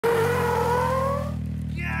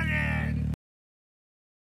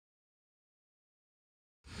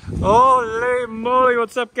Holy moly,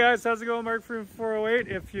 what's up guys? How's it going? Mark Freeman 408.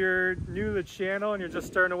 If you're new to the channel and you're just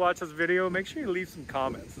starting to watch this video, make sure you leave some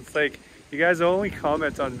comments. It's like you guys only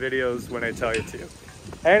comment on videos when I tell you to.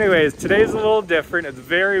 Anyways, today's a little different. It's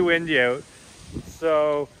very windy out,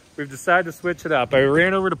 so we've decided to switch it up. I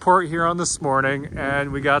ran over to Port Huron this morning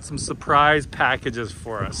and we got some surprise packages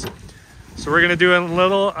for us. So we're gonna do a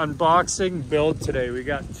little unboxing build today. We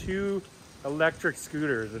got two electric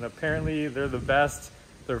scooters and apparently they're the best.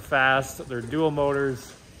 They're fast, they're dual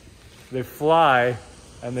motors, they fly,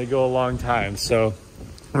 and they go a long time. So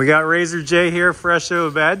we got Razor J here, fresh out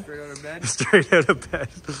of bed. Straight out of bed? Straight out of bed.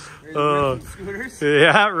 Scooters?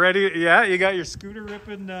 Yeah, ready. Yeah, you got your scooter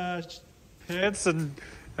ripping pants and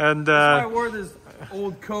That's why I wore this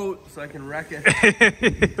old coat so I can wreck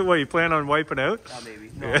it. What, you plan on wiping out? Maybe.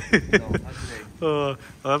 No, not today. I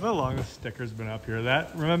love how long the sticker's been up here.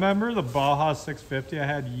 Remember the Baja 650 I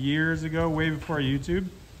had years ago, way before YouTube?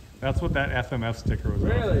 That's what that FMF sticker was.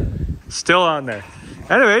 Really? On. Still on there.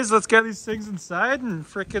 Anyways, let's get these things inside and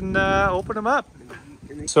freaking open them up.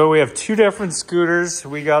 So we have two different scooters.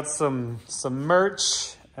 We got some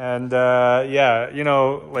merch and yeah, you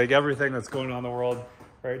know, like everything that's going on in the world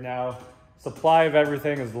right now, supply of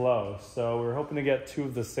everything is low. So we're hoping to get two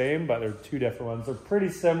of the same, but they're two different ones. They're pretty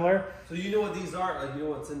similar. So you know what these are? Like, you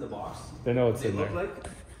know what's in the box? They know what's in there. They look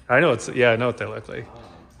like? I know I know what they look like.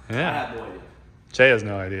 Yeah. I have no idea. Jay has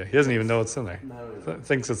no idea. He doesn't even know what's in there.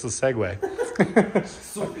 Thinks it's a Segway.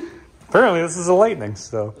 Apparently this is a Lightning,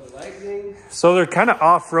 so. So they're kind of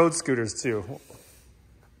off-road scooters too.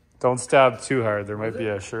 Don't stab too hard. There might be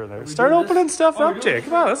a shirt there. Start opening stuff up, Jay.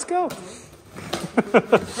 Come on, let's go.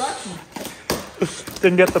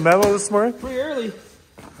 Didn't get the memo this morning? Pretty early.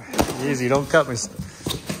 Easy, don't cut me.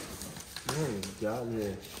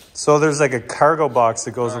 So there's like a cargo box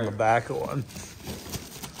that goes in the back of one.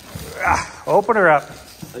 Open her up.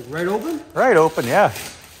 Like right open? Right open, yeah.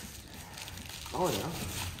 Oh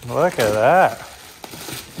yeah. Look at that.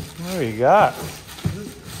 What do you got?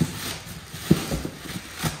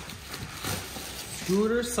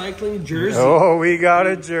 Scooter cycling jersey. Oh, we got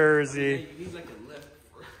a jersey. You need like a lift.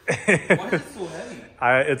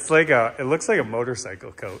 Why is it so heavy? It looks like a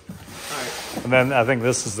motorcycle coat. All right. And then I think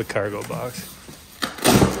this is the cargo box.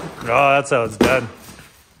 Oh, that's how it's done.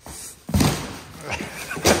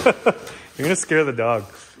 You're gonna scare the dog.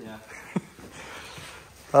 Yeah.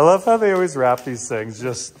 I love how they always wrap these things.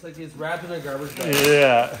 It's like it's wrapped in a garbage bag.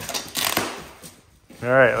 Yeah. All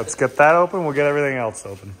right, let's get that open. We'll get everything else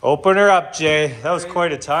open. Open her up, Jay. That was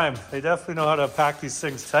quite a time. They definitely know how to pack these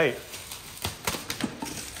things tight.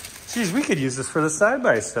 Jeez, we could use this for the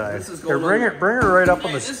side-by-side. Here, bring her right up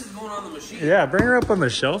on the... This is going on the machine. Yeah, bring her up on the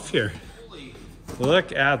shelf here. Holy.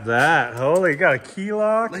 Look at that. Holy, you got a key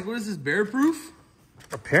lock. Like, what is this, bear-proof?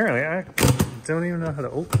 Apparently, I don't even know how to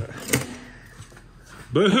open it.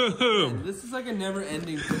 Boom! This is like a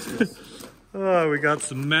never-ending Christmas. Oh, we got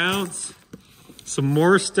some mounts, some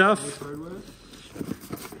more stuff.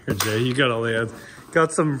 Here, Jay, you got all the...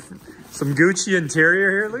 Got some Gucci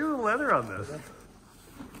interior here. Look at the leather on this.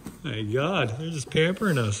 My God, they're just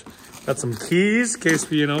pampering us. Got some keys in case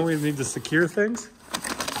we need to secure things.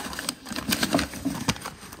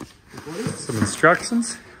 Some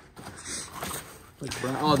instructions.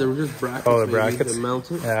 Oh, they were just brackets. Oh, the brackets.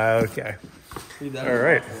 Yeah, okay. All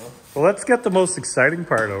right. Well, let's get the most exciting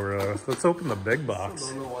part over with. Let's open the big box. I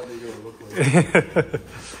don't know why they're gonna look like.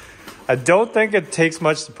 I don't think it takes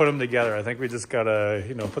much to put them together. I think we just gotta,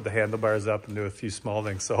 put the handlebars up and do a few small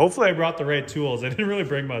things. So hopefully I brought the right tools. I didn't really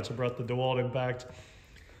bring much. I brought the DeWalt Impact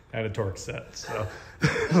and a torque set. So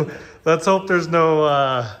let's hope there's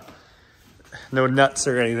no nuts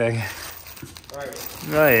or anything. All right.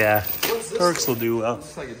 Oh yeah, torques will do well.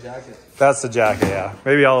 It's like a jacket. That's the jacket, yeah.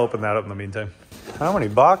 Maybe I'll open that up in the meantime. How many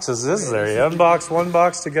boxes is there? You unbox one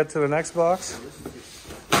box to get to the next box?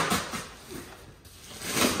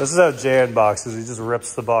 This is how Jay unboxes. He just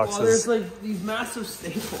rips the boxes. Oh, there's like these massive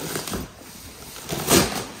staples.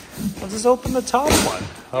 I'll just open the top one.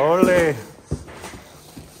 Holy.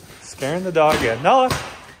 Scaring the dog again. Nala,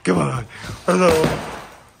 come on. Hello.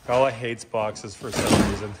 Nala hates boxes for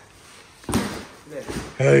some reason.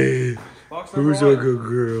 Hey, who's a good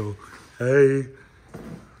girl? Hey.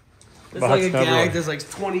 It's like a gag. There's like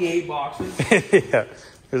 28 boxes. Yeah.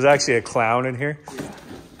 There's actually a clown in here. Yeah.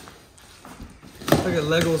 It's like a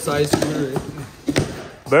Lego size scooter.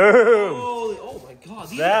 Boom! Holy, oh my God,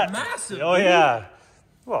 these are massive. Oh yeah.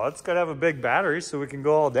 Well, it's gotta have a big battery so we can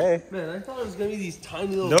go all day. Man, I thought it was gonna be these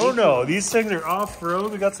tiny little... No, these things are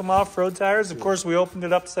off-road. We got some off-road tires. Of course, we opened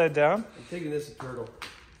it upside down. I'm taking this to Turtle.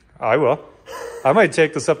 I will. I might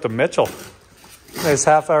take this up to Mitchell. Nice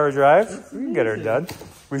half-hour drive. We can get her done.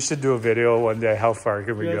 We should do a video one day. How far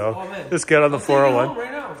can we go? Oh, man. Just get on the 401.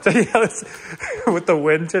 Right now. Yeah, with the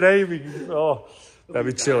wind today, that'd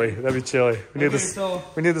be chilly. That'd be chilly. We need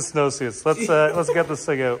we need the snowsuits. Let's get this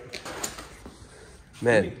thing out.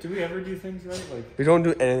 Man, do we ever do things right? Like we don't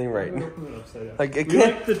do anything right. Open it upside down. Like it we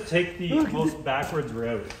can't. like to take the most backwards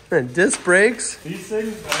route. Man, disc brakes. These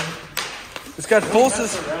things. It's got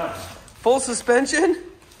full suspension.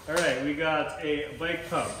 All right, we got a bike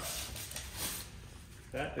pump.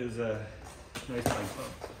 That is a nice bike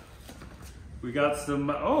pump. We got some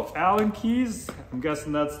Allen keys. I'm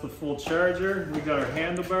guessing that's the full charger. We got our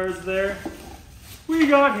handlebars there. We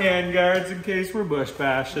got hand guards in case we're bush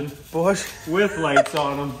bashing. Bush? With lights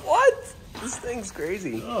on them. What? This thing's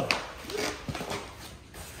crazy. Oh.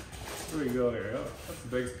 Where we go here? Oh, that's the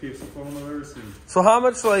biggest piece of foam I've ever seen. So how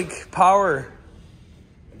much like power?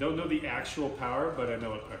 I don't know the actual power, but I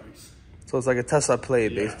know it carries. So it's like a Tesla Play,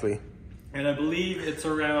 basically. And I believe it's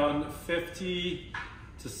around 50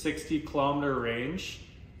 to 60 kilometer range,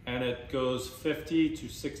 and it goes 50 to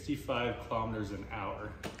 65 kilometers an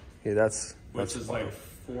hour. Yeah, which is like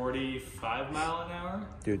 45 mile an hour.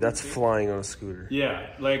 Dude, that's flying on a scooter. Yeah,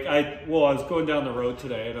 like I was going down the road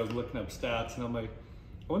today and I was looking up stats and I'm like,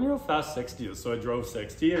 I wonder how fast 60 is. So I drove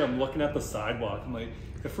 60 and I'm looking at the sidewalk. I'm like,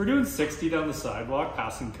 if we're doing 60 down the sidewalk,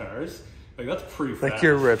 passing cars, like that's pretty fast. Like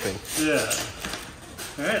you're ripping. Yeah.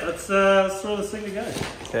 All right, let's throw this thing together.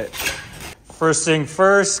 Okay. First thing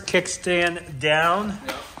first, kickstand down.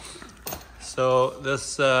 Yep. So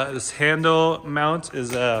this handle mount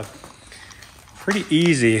is pretty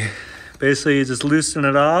easy. Basically, you just loosen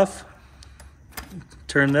it off,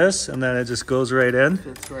 turn this, and then it just goes right in.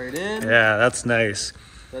 Fits right in. Yeah, that's nice.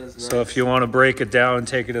 That is nice. So if you want to break it down and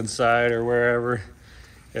take it inside or wherever,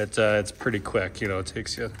 it's pretty quick. You know, it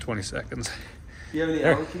takes you 20 seconds. Do you have any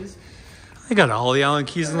Allen keys? I got all the Allen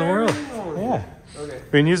keys in the world. Yeah. Okay.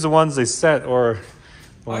 We can use the ones they sent or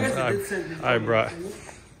ones I brought.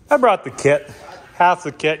 I brought the kit, half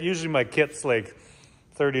the kit. Usually my kit's like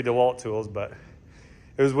 30 DeWalt tools, but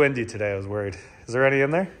it was windy today. I was worried. Is there any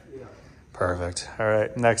in there? Yeah. Perfect. All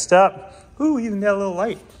right, next up. Ooh, even got a little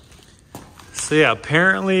light. So yeah,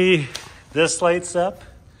 apparently this lights up.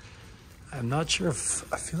 I'm not sure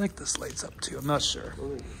if, I feel like this lights up too. I'm not sure.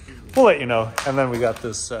 We'll let you know. And then we got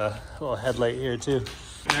this little headlight here too.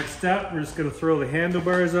 Next up, we're just gonna throw the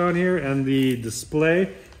handlebars on here and the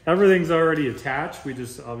display. Everything's already attached. We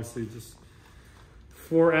just obviously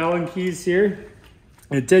 4 Allen keys here.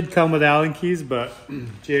 It did come with Allen keys, but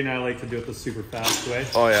Jay and I like to do it the super fast way.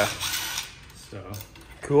 Oh yeah. So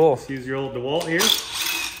cool. Let's use your old DeWalt here.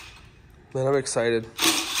 Man, I'm excited.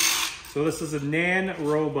 So this is a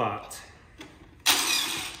NANROBOT.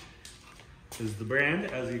 This is the brand,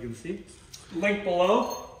 as you can see. Link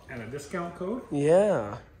below and a discount code. Yeah.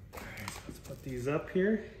 All right, so let's put these up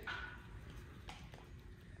here.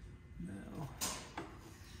 Now,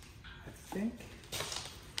 I think.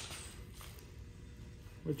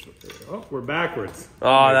 Which one? Oh, we're backwards.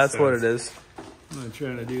 Oh, that's what it is. What am I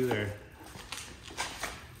trying to do there?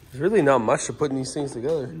 There's really not much to putting these things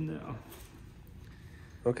together. No.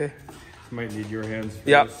 Okay. Might need your hands for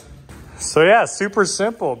yep. this. So yeah, super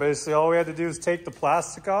simple. Basically, all we had to do is take the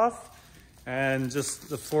plastic off and just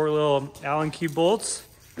the 4 little Allen key bolts,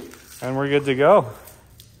 and we're good to go.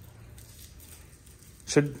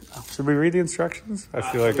 Should we read the instructions? I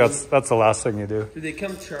feel like that's the last thing you do. Do they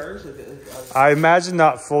come charged? I imagine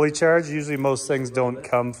not fully charged. Usually most things don't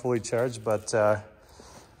come fully charged, but I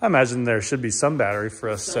imagine there should be some battery for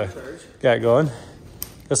us to get going.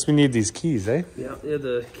 Guess we need these keys, eh? Yeah,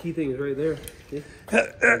 the key thing is right there. Okay.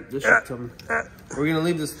 This should come. Are we gonna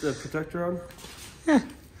leave this the protector on? Yeah.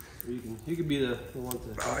 You can be the one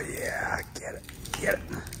to. Oh yeah, get it.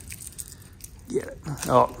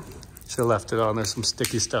 Oh. Should have left it on. There's some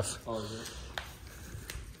sticky stuff. Oh, is it?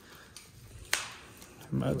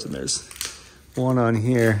 Imagine there's one on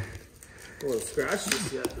here. Oh, scratch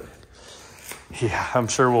this yet? Yeah, I'm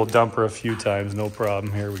sure we'll dump her a few times. No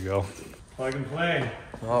problem. Here we go. Plug and play.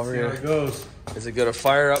 Oh, see how it goes. Is it gonna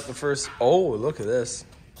fire up the first? Oh, look at this.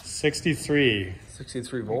 63.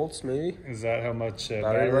 63 volts, maybe. Is that how much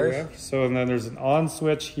battery we life? have? So, and then there's an on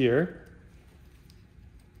switch here.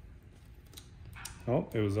 Oh,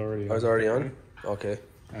 it was already on. I was already on? Okay.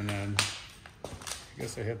 And then, I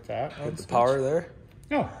guess I hit that. Hit the power there.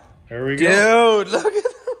 Oh, there we go. Dude, look at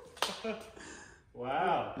that.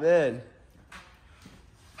 Wow. Man.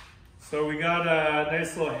 So we got a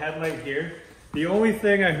nice little headlight here. The only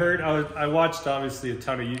thing I heard, I watched obviously a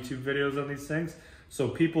ton of YouTube videos on these things. So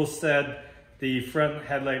people said the front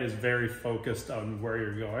headlight is very focused on where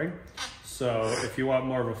you're going. So if you want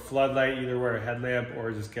more of a floodlight, either wear a headlamp or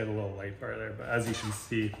just get a little light bar there. But as you can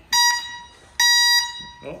see,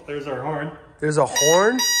 oh, there's our horn. There's a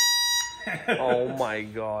horn? Oh my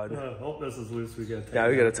God. Oh, this is loose. We gotta Yeah,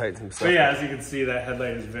 we gotta tighten some stuff. But yeah, as you can see, that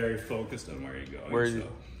headlight is very focused on where you're going. Where so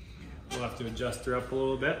we'll have to adjust her up a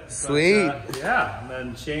little bit. Sweet. But, yeah, and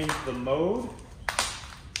then change the mode.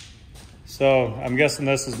 So I'm guessing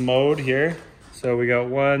this is mode here. So we got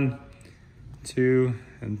 1, 2,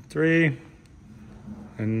 and 3.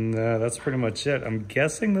 And that's pretty much it. I'm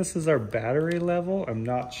guessing this is our battery level. I'm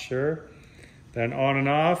not sure. Then on and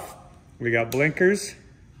off, we got blinkers.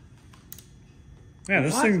 Man,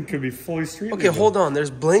 this thing could be fully street Okay, legal. hold on.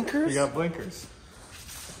 There's blinkers? We got blinkers.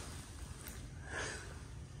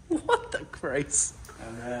 What the Christ?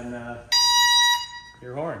 And then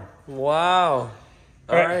your horn. Wow.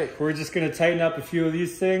 All right. We're just going to tighten up a few of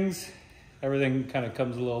these things. Everything kind of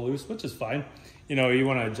comes a little loose, which is fine. You know, you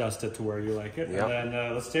want to adjust it to where you like it. Yep. And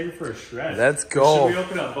then let's take it for a shred. Let's go. Should we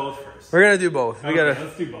open up both first? We're going to do both.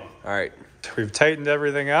 Let's do both. All right. We've tightened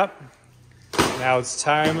everything up. Now it's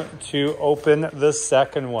time to open the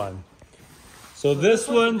second one. So this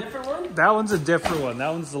one, that one's a different one. That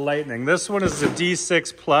one's the Lightning. This one is the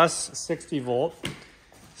D6 Plus 60 volt.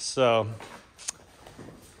 So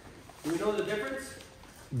Do we know the difference?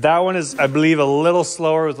 that one is, I believe, a little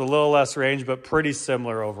slower with a little less range, but pretty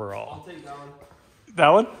similar overall. I'll take that one. That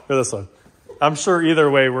one or this one? I'm sure either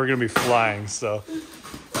way we're gonna be flying. So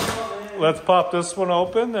let's pop this one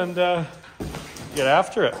open and get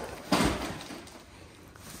after it.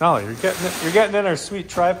 No, you're getting in our sweet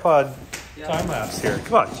tripod time lapse here.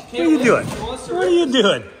 Come on, what are you doing? What are you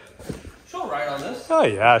doing? She'll ride on this. Oh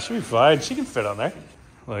yeah, she'll be fine. She can fit on there.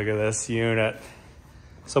 Look at this unit.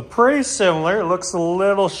 So pretty similar. It looks a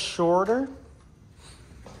little shorter.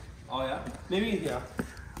 Oh yeah? Maybe, yeah.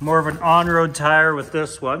 More of an on-road tire with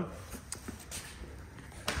this one.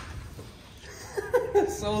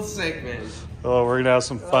 So sick, man. Oh, we're gonna have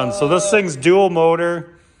some fun. So this thing's dual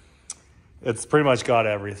motor. It's pretty much got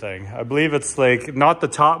everything. I believe it's like not the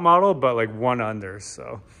top model, but like one under.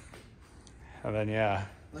 So, and then yeah,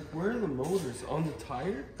 Like, where are the motors? On the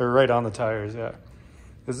tire? they're right on the tires. Yeah.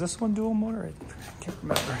 Is this one dual motor? I can't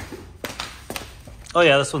remember. Oh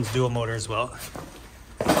yeah, this one's dual motor as well.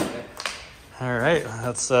 Okay. All right,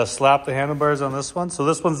 let's slap the handlebars on this one. So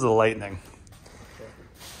this one's the Lightning.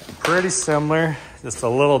 Pretty similar, just a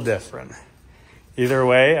little different. Either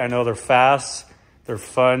way, I know they're fast, they're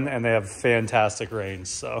fun, and they have fantastic range.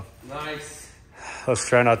 So Nice. let's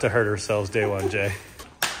try not to hurt ourselves day one, Jay.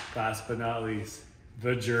 Last but not least,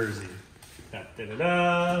 the jersey.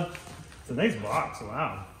 Da-da-da-da. It's a nice box,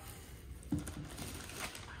 wow.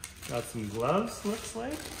 Got some gloves, looks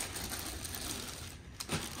like.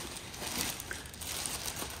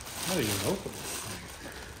 How do you even open this thing?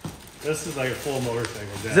 This is like a full motorcycle.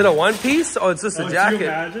 Is it a one piece? Oh, it's just a jacket. Can you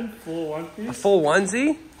imagine? Full one piece? A full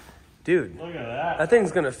onesie? Dude, Look at that. that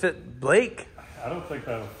thing's gonna fit Blake. I don't think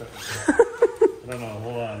that'll fit. I don't know,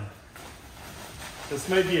 hold on. This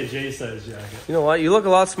might be a J-size jacket. You know what? You look a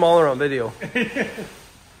lot smaller on video.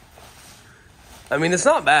 I mean, it's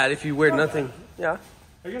not bad if you wear nothing. bad. Yeah.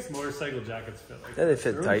 I guess motorcycle jackets fit like Yeah, they that.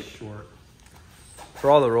 fit They're tight. Short. For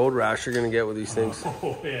all the road rash you're gonna get with these things.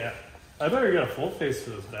 Oh, yeah. I better get a full face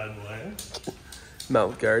for this bad boy. Eh?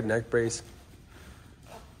 Mount guard, neck brace.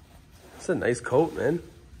 It's a nice coat, man.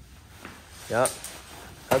 Yeah.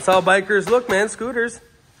 That's how bikers look, man. Scooters.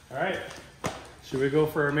 All right. Should we go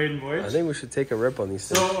for our maiden voyage? I think we should take a rip on these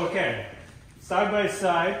things. So, okay. Side by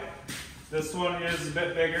side, this one is a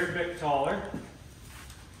bit bigger, a bit taller.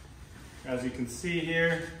 As you can see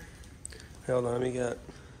here. Hold on, let me get.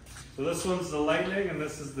 So this one's the Lightning and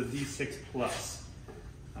this is the D6 Plus.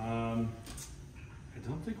 I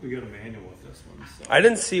don't think we got a manual with this one. So. I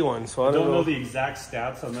didn't see one, so I don't know the exact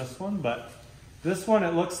stats on this one, but this one,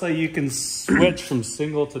 it looks like you can switch from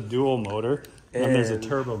single to dual motor. And there's a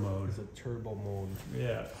turbo mode. There's a turbo mode.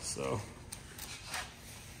 Yeah, so.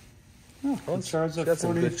 Oh, charge at got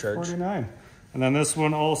some 40, good charge. 49. And then this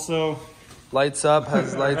one also. Lights up,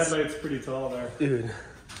 has Our lights. headlight's pretty tall there. Dude.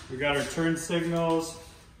 We got our turn signals.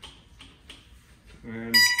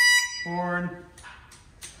 And horn.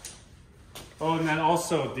 Oh, and then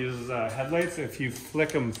also these headlights, if you flick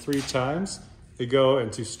them 3 times, they go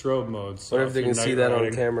into strobe mode. So What if they can see that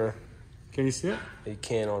on camera? Can you see it? They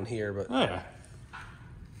can on here, but Oh, yeah.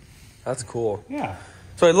 that's cool. Yeah.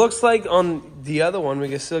 So it looks like on the other one,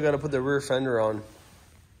 we still got to put the rear fender on.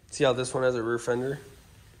 See how this one has a rear fender?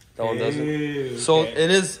 That one doesn't. Okay. So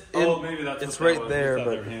it is. Maybe that's it's what that right was. there, We thought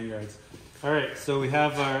they but were handguards. All right, so we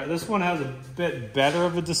have our. This one has a bit better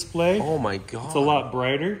of a display. oh my god, It's a lot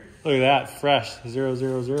brighter. Look at that, fresh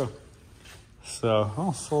 000. So,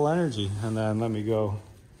 oh, full energy. And then let me go.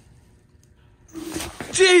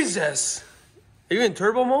 Jesus! Are you in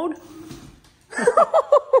turbo mode?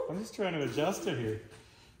 I'm just trying to adjust it here.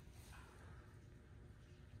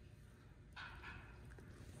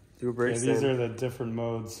 Do a break. Yeah, these are the different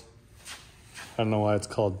modes. I don't know why it's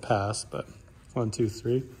called pass, but 1, 2,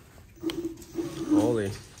 3.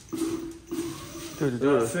 Holy. Dude,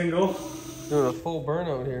 do a single. Doing a full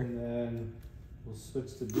burnout here. And then we'll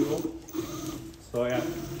switch to dual. So yeah.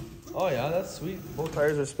 Oh yeah, that's sweet. Both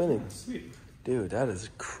tires are spinning. Sweet. Dude, that is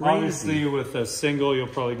crazy. Obviously with a single, you'll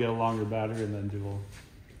probably get a longer battery, and then dual.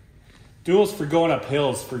 Dual's for going up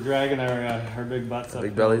hills, for dragging our big butts up.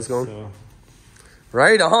 Big bellies going. So.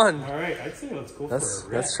 Right on. All right, I'd say let's go for a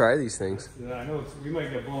rip. Let's try these things. Yeah, I know we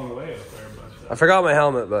might get blown away up there, but... I forgot my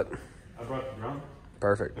helmet, but... I brought the drum.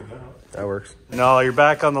 Perfect. That works. No, you're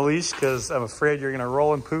back on the leash because I'm afraid you're going to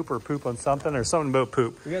roll and poop or poop on something or something about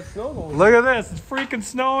poop. We got snow going. Look at this. It's freaking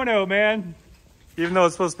snowing out, man. Even though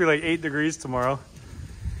it's supposed to be like 8 degrees tomorrow.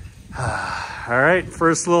 All right,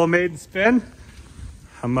 first little maiden spin.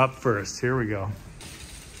 I'm up first. Here we go.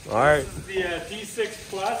 All right. This is the D6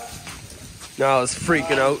 Plus. Now it's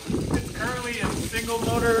freaking out. It's currently in single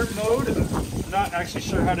motor mode. I'm not actually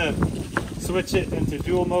sure how to switch it into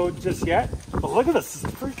dual mode just yet. But look at this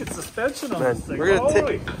freaking suspension on this thing. We're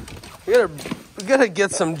gonna we gotta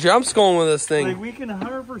get some jumps going with this thing. Like we can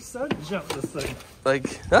 100% jump this thing.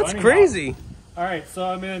 Like that's crazy. All right, so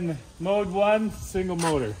I'm in mode 1, single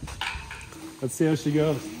motor. Let's see how she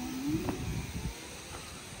goes.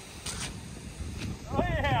 Oh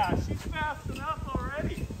yeah, she's fast enough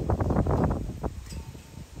already.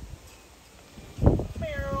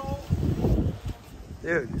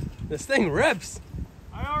 Dude, this thing rips.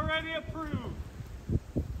 I already approve.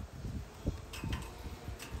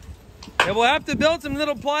 Yeah, we'll have to build some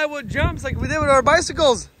little plywood jumps like we did with our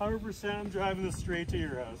bicycles. 100% I'm driving this straight to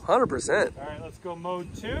your house. 100%. All right, let's go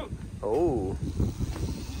mode 2. Oh.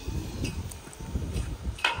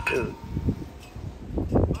 Dude.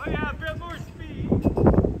 Oh yeah, a bit more speed.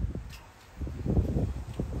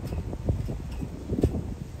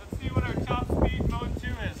 Let's see what our top speed mode 2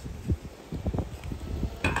 is.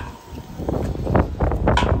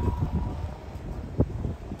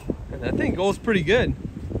 And that thing goes pretty good.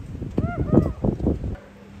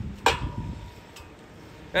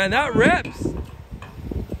 Man, that rips.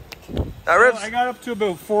 That rips. Well, I got up to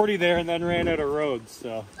about 40 there and then ran out of road,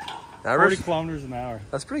 so that 40 rips. kilometers an hour.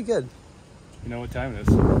 That's pretty good. You know what time it is?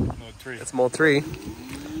 Mode 3. It's mode 3.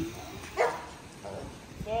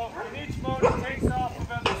 So in each mode it takes off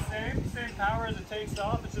about the same power as it takes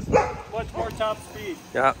off. It's just much more top speed.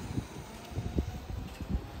 Yeah.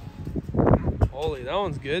 Holy, that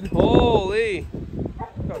one's good. Holy.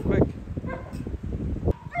 Look how quick.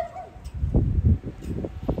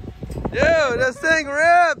 Dude, this thing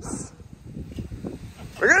rips.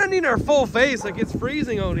 We're gonna need our full face, like it's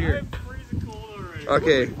freezing out here. I'm freezing cold already.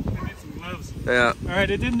 Okay. I need some gloves. Yeah. All right,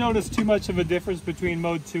 I didn't notice too much of a difference between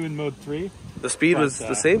mode 2 and mode 3. The speed was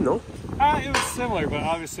the same, no? It was similar, but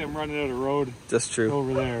obviously I'm running out of road. That's true.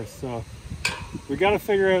 Over there, so we got to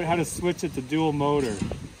figure out how to switch it to dual motor.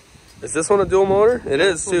 Is this one a dual motor? It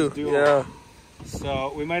is too. Dual. Yeah.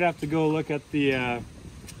 So we might have to go look at the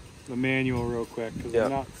manual real quick because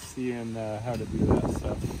I'm not seeing how to do that.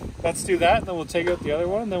 So let's do that, and then we'll take out the other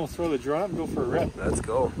one, and then we'll throw the drum and go for a rip. Let's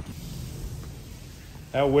go.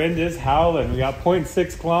 That wind is howling. We got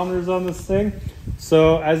 0.6 kilometers on this thing.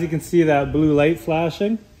 So as you can see, that blue light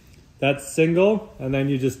flashing, that's single, and then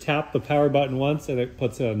you just tap the power button once and it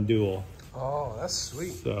puts it on dual. Oh, that's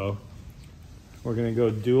sweet. So we're gonna go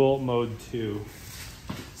dual mode 2.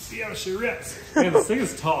 See how she rips. Man, this thing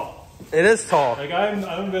is tall. It is tall. Like I'm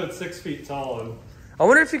about 6 feet tall, and I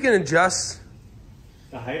wonder if you can adjust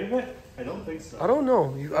the height of it. I don't think so. I don't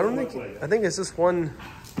know. I don't think. Like I think it's just one.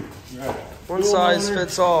 Right. One size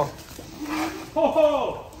fits all.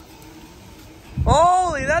 Oh!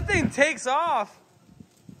 Holy, that thing takes off.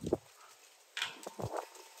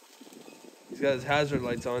 He's got his hazard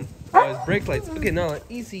lights on. Oh, his brake lights. Okay, now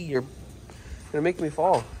easy. You're gonna make me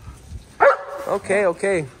fall. Okay,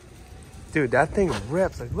 okay. Dude, that thing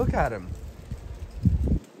rips. Like, look at him.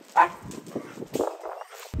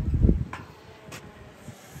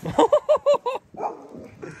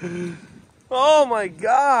 Oh my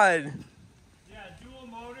God. Yeah, dual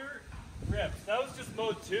motor rips. That was just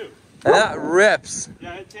mode 2. And that rips.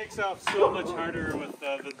 Yeah, it takes off so much harder with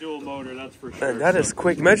the dual motor, that's for sure. Man, that is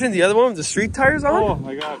quick. Imagine the other one with the street tires on. Oh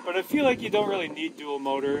my God. But I feel like you don't really need dual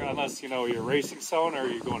motor unless, you know, you're racing someone or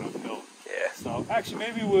you're going uphill. Yeah. So actually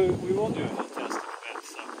maybe we will do a little test in a bit.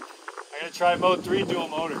 So I'm going to try mode 3 dual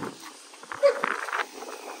motor.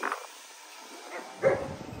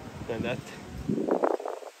 And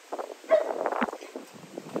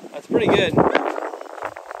that's pretty good. Grass.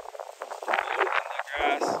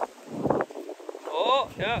 Oh,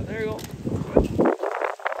 yeah, there you go.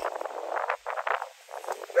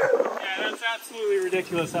 Yeah, that's absolutely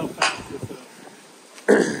ridiculous how fast this is.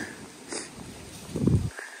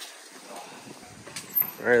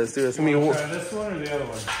 All right, let's do this. Try this one or the other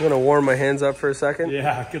one? I'm gonna warm my hands up for a second.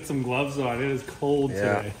 Yeah, get some gloves on. It is cold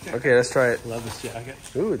today. Okay, let's try it. Love this jacket.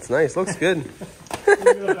 Ooh, it's nice. Looks good. Look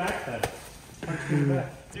at the back then.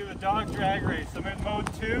 Do the dog drag race. I'm in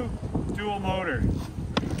mode 2, dual motor.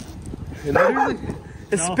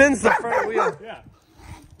 It spins the front wheel. Yeah.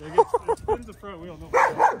 It spins the front wheel. No.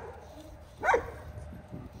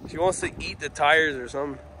 She wants to eat the tires or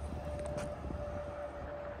something.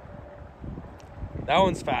 That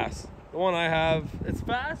one's fast. The one I have, it's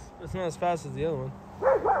fast, but it's not as fast as the other one.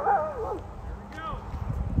 Here we go.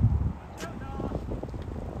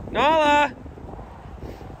 Nala!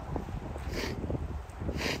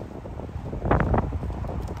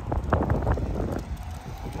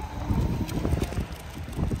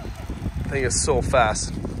 I think it's so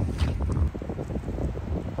fast.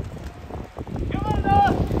 Come on,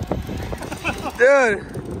 Nala! Dude!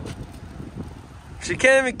 She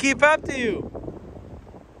can't even keep up to you.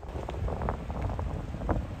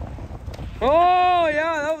 Oh,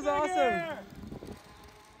 yeah, that was awesome.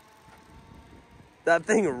 That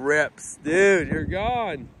thing rips. Dude, you're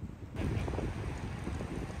gone.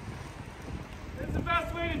 It's the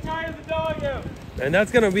best way to tire the dog out. And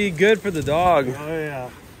that's going to be good for the dog. Oh, yeah.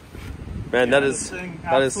 Man, Yeah, that this is thing,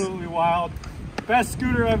 absolutely wild. Best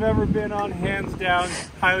scooter I've ever been on, hands down.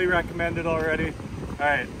 Highly recommended already. All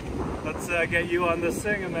right, let's get you on this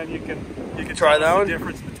thing, and then you can try tell that us one? the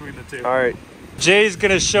difference between the two. All right. Jay's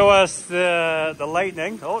gonna show us the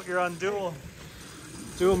Lightning. Oh, you're on dual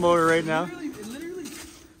motor right now. It literally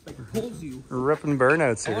like pulls you. We're ripping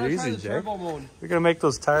burnouts here. Easy, Jay. We're gonna make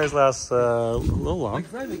those tires last a little long.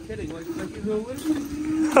 Like, not even kidding. Like literally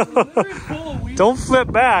pull a wheel. Don't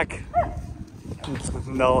flip back.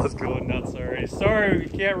 Nala's going nuts already. Sorry, we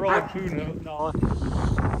can't roll a poo, Nala.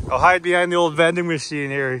 I'll hide behind the old vending machine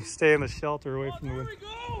here. Stay in the shelter away from the wind.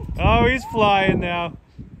 Oh, he's flying now.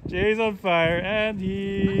 Jay's on fire, and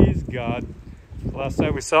he's gone. Last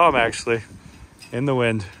time we saw him, actually, in the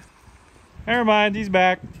wind. Never mind, he's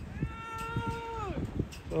back.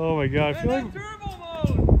 Oh my god, I feel like... turbo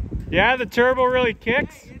mode. Yeah, the turbo really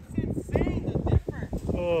kicks. Hey, it's insane, the difference.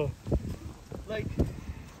 Oh. Like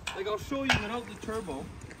I'll show you without the turbo.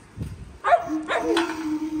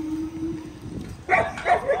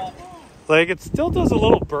 Like, it still does a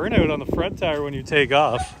little burnout on the front tire when you take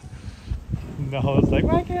off. No, it's like,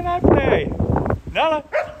 why can't I play? Nala!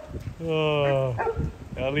 Oh,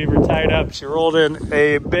 gotta leave her tied up. She rolled in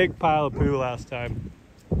a big pile of poo last time.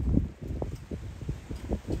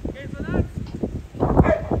 Okay, so that's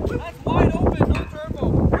wide open, no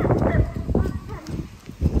turbo.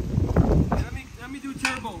 Let me do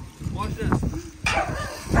turbo. Watch this.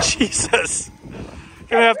 Jesus.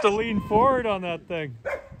 Gonna have to lean forward on that thing.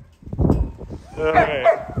 Alright.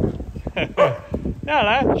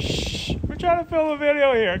 Nala, shh. We're trying to film a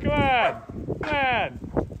video here. Come on. Come on.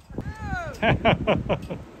 Like,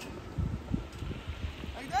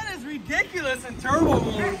 that is ridiculous in turbo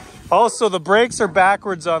mode. Also, the brakes are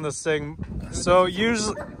backwards on this thing. So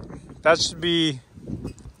usually that should be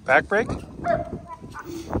back brake.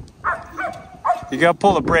 You gotta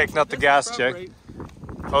pull the brake, not the gas, Jay.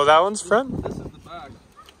 Oh, that one's front? This is the back.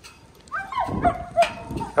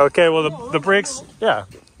 Okay, well the brakes, yeah.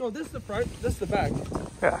 No, this is the front, this is the back.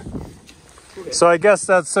 Yeah. So I guess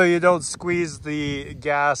that's so you don't squeeze the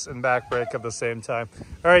gas and back brake at the same time.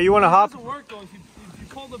 All right, you want to hop? It doesn't work though. If you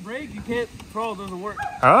pull the brake, you can't throttle. It doesn't work.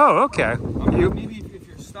 Oh, okay. I mean, maybe if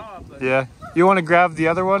you're stopped. But Yeah. You want to grab the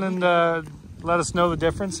other one and let us know the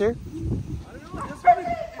difference here? I don't know. This one,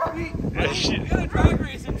 we got a drag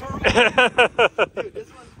race in turbo. Dude, this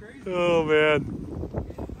one's crazy. Oh man.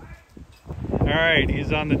 All right,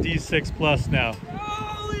 he's on the D6 Plus now.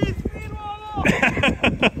 Holy speed wall!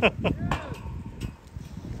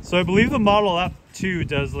 So I believe the Model Up2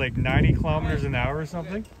 does like 90 kilometers an hour or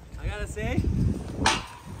something. I gotta say,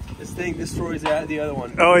 this thing destroys the other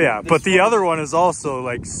one. Oh yeah, but the other one is also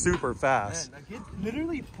like super fast. Man, like, it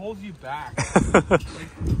literally pulls you back.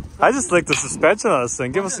 I just like the suspension on this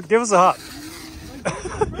thing. Give us a hop.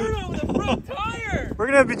 Bruno, the front tire! We're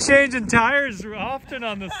gonna be changing tires often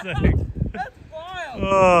on this thing. That's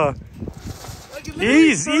wild! Like, it literally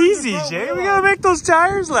Easy, turns the front Jay. wheel We off. gotta make those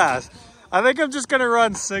tires last. I think I'm just gonna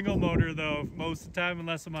run single motor though most of the time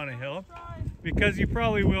unless I'm on a hill. Because you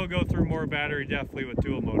probably will go through more battery definitely with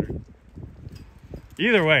dual motor.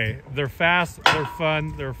 Either way, they're fast, they're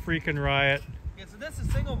fun, they're a freaking riot. Okay, so that's a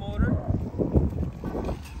single motor.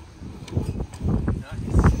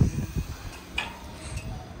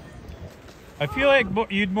 I feel like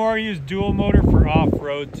you'd more use dual motor for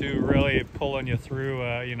off-road to really pulling you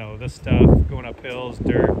through, you know, this stuff, going up hills,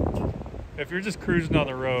 dirt. If you're just cruising on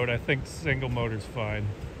the road, I think single motor's fine.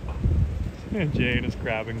 Jane is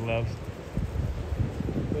grabbing gloves.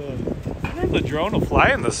 I think the drone will fly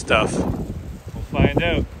in this stuff. We'll find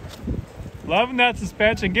out. Loving that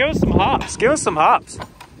suspension. Give us some hops. Give us some hops.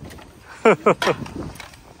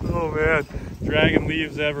 Oh man, dragging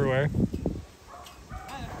leaves everywhere.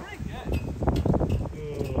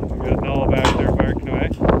 Got Noah back there barking away.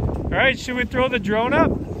 All right, should we throw the drone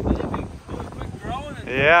up?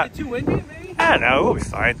 Yeah. Is it too windy, maybe? I don't know, we'll be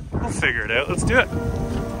fine. We'll figure it out. Let's do it.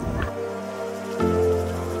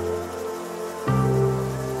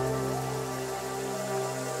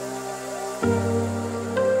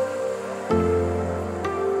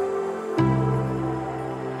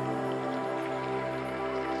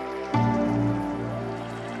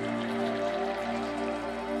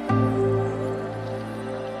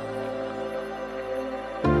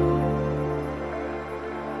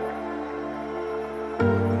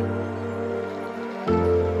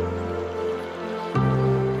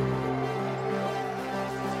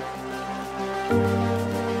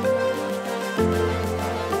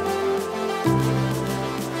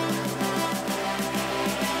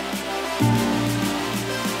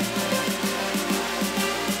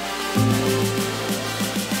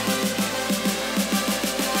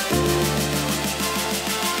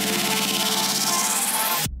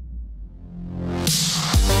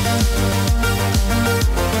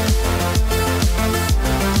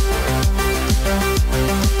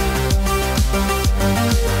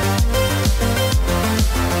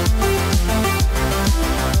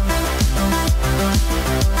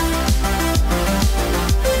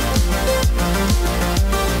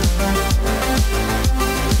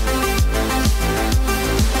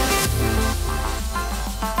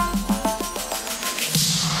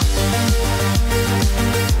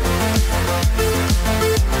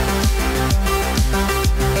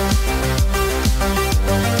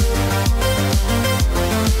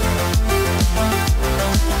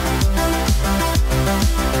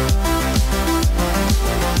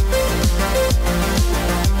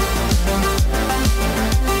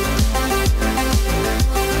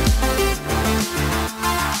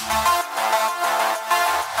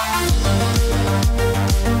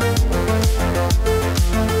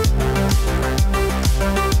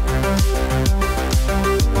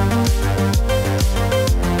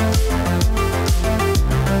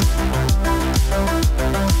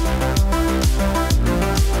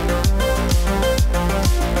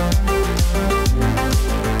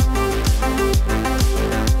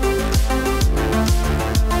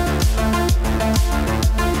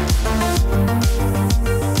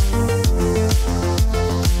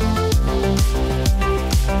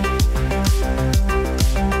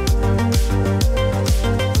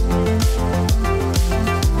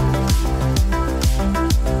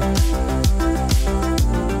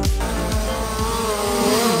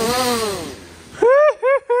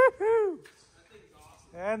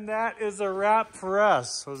 And that is a wrap for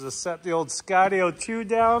us. We'll just set the old Skydio 2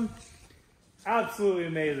 down. Absolutely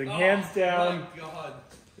amazing, hands down. My God.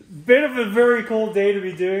 Bit of a very cold day to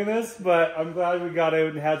be doing this, but I'm glad we got out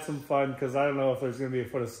and had some fun because I don't know if there's going to be a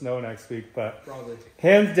foot of snow next week, but Probably.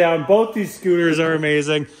 Hands down, both these scooters are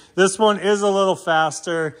amazing. This one is a little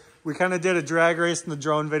faster. We kind of did a drag race in the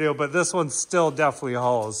drone video, but this one still definitely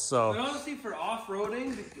hauls. So, but honestly, for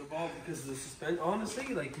off-roading, because of the suspension,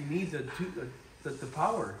 honestly, like you need the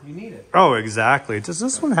power. You need it. oh, exactly. Does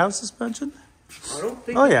this one have suspension? I don't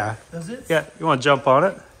think. Oh yeah. Does it? Yeah. You want to jump on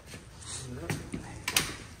it?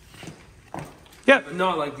 Yeah. But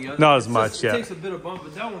not like the other. Not as much. It takes a bit of bump,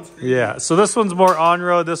 but that one's crazy. Yeah. So this one's more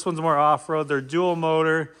on-road. This one's more off-road. They're dual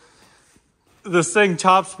motor. This thing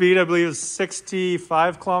top speed, I believe, is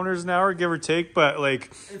 65 kilometers an hour, give or take. But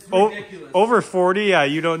like It's ridiculous. over 40, yeah,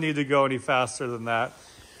 you don't need to go any faster than that.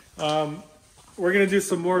 We're going to do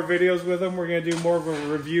some more videos with them. We're going to do more of a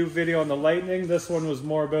review video on the Lightning. This one was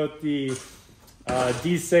more about the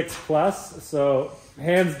D6 Plus. So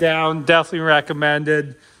hands down, definitely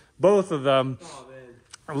recommended. Both of them. Oh,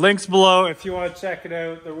 man. Links below if you want to check it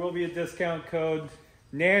out. There will be a discount code,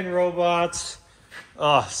 NANROBOT.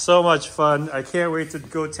 Oh, so much fun. I can't wait to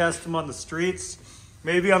go test them on the streets.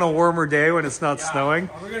 Maybe on a warmer day when it's not snowing.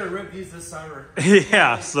 We're going to rip these this summer.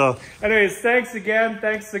 Yeah, so anyways, thanks again.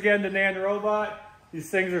 Thanks again to NANROBOT. These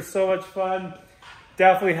things are so much fun.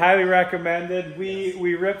 Definitely highly recommended.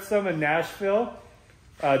 We ripped some in Nashville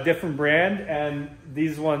different brand, and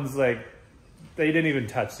these ones, like, they didn't even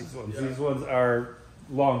touch these ones. Yeah. These ones are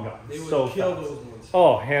long gone. They would kill those ones.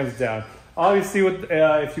 Oh, hands down. Obviously, with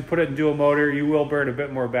if you put it in dual motor, you will burn a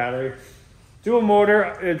bit more battery. Dual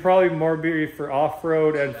motor, it'd probably more be for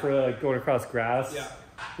off-road and for like going across grass. Yeah.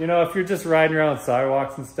 You know, if you're just riding around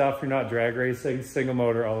sidewalks and stuff, you're not drag racing, single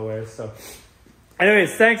motor all the way. So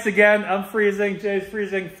anyways, thanks again. I'm Freezing, Jay's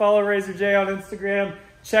Freezing. Follow Razor J on Instagram.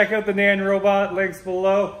 Check out the NANROBOT, links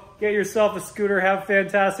below. Get yourself a scooter. Have a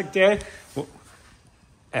fantastic day.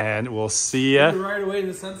 And we'll see ya. Right away in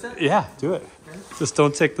the sunset? Yeah, do it. Okay. Just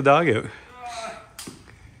don't take the dog out.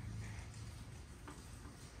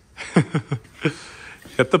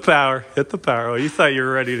 Hit the power. Hit the power. Oh, you thought you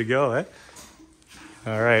were ready to go, eh?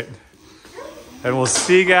 All right. And we'll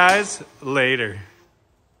see you guys later.